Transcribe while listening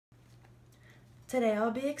Today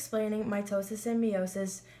I'll be explaining mitosis and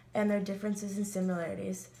meiosis and their differences and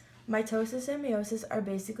similarities. Mitosis and meiosis are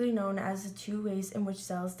basically known as the two ways in which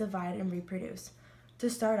cells divide and reproduce. To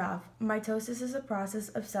start off, mitosis is a process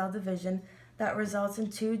of cell division that results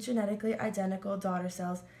in two genetically identical daughter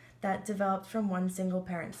cells that developed from one single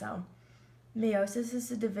parent cell. Meiosis is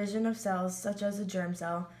the division of cells, such as a germ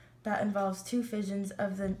cell, that involves two fissions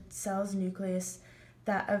of the cell's nucleus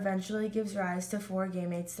that eventually gives rise to four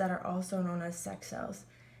gametes that are also known as sex cells.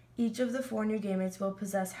 Each of the four new gametes will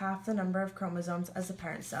possess half the number of chromosomes as the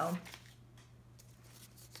parent cell.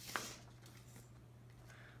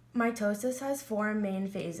 Mitosis has four main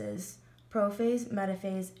phases: prophase,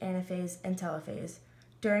 metaphase, anaphase, and telophase.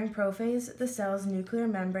 During prophase, the cell's nuclear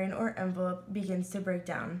membrane or envelope begins to break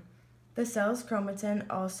down. The cell's chromatin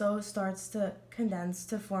also starts to condense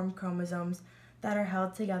to form chromosomes that are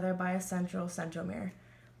held together by a central centromere.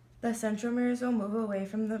 The centromeres will move away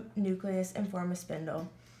from the nucleus and form a spindle.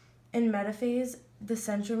 In metaphase, the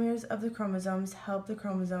centromeres of the chromosomes help the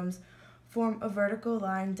chromosomes form a vertical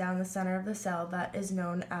line down the center of the cell that is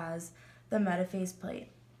known as the metaphase plate.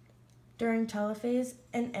 During telophase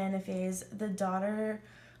and anaphase, the daughter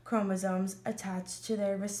chromosomes attach to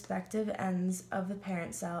their respective ends of the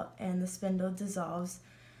parent cell and the spindle dissolves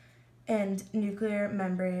and nuclear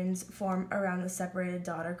membranes form around the separated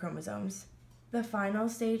daughter chromosomes. The final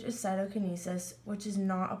stage is cytokinesis, which is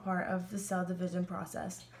not a part of the cell division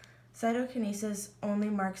process. Cytokinesis only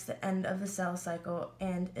marks the end of the cell cycle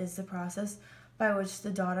and is the process by which the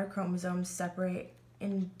daughter chromosomes separate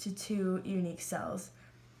into two unique cells.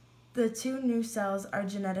 The two new cells are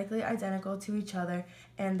genetically identical to each other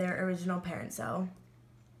and their original parent cell.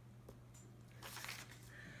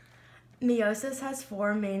 Meiosis has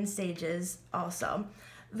four main stages also.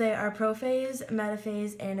 They are prophase,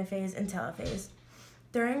 metaphase, anaphase, and telophase.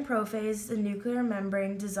 During prophase, the nuclear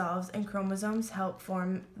membrane dissolves and chromosomes help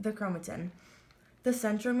form the chromatin. The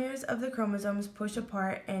centromeres of the chromosomes push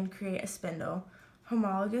apart and create a spindle.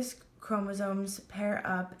 Homologous chromosomes pair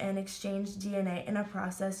up and exchange DNA in a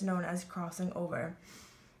process known as crossing over.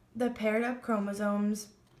 The paired up chromosomes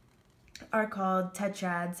are called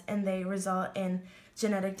tetrads and they result in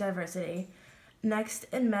genetic diversity. Next,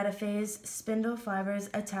 in metaphase, spindle fibers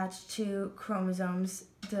attach to chromosomes,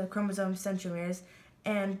 the chromosome centromeres,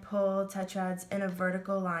 and pull tetrads in a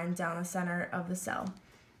vertical line down the center of the cell.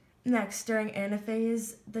 Next, during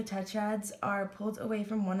anaphase, the tetrads are pulled away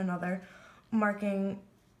from one another,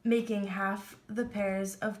 making half the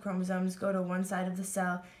pairs of chromosomes go to one side of the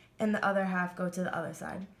cell and the other half go to the other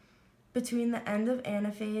side. Between the end of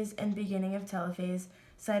anaphase and beginning of telophase,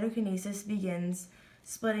 cytokinesis begins,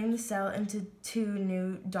 splitting the cell into two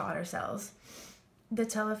new daughter cells. The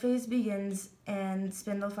telophase begins and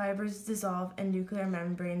spindle fibers dissolve and nuclear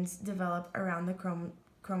membranes develop around the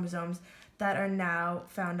chromosomes that are now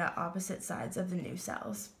found at opposite sides of the new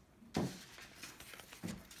cells.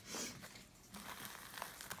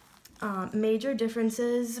 Major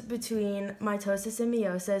differences between mitosis and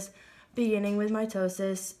meiosis, beginning with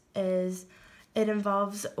mitosis, is it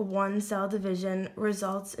involves one cell division,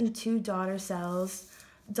 results in two daughter cells.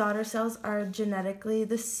 Daughter cells are genetically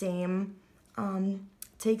the same,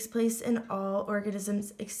 takes place in all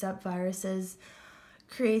organisms except viruses,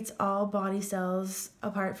 creates all body cells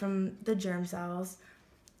apart from the germ cells.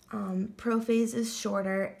 Prophase is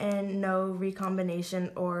shorter and no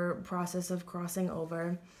recombination or process of crossing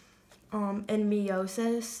over. And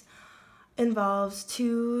meiosis involves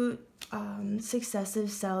two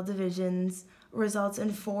successive cell divisions, results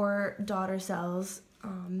in four daughter cells.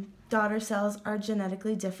 Daughter cells are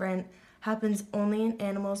genetically different, happens only in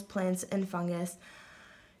animals, plants, and fungus,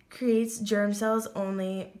 creates germ cells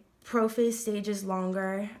only, prophase stage is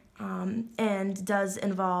longer, and does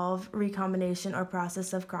involve recombination or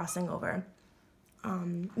process of crossing over.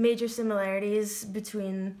 Major similarities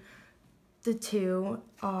between the two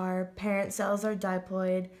are parent cells are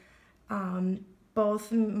diploid.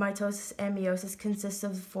 Both mitosis and meiosis consist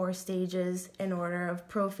of four stages in order of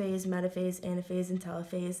prophase, metaphase, anaphase, and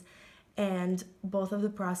telophase, and both of the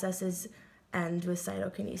processes end with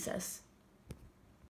cytokinesis.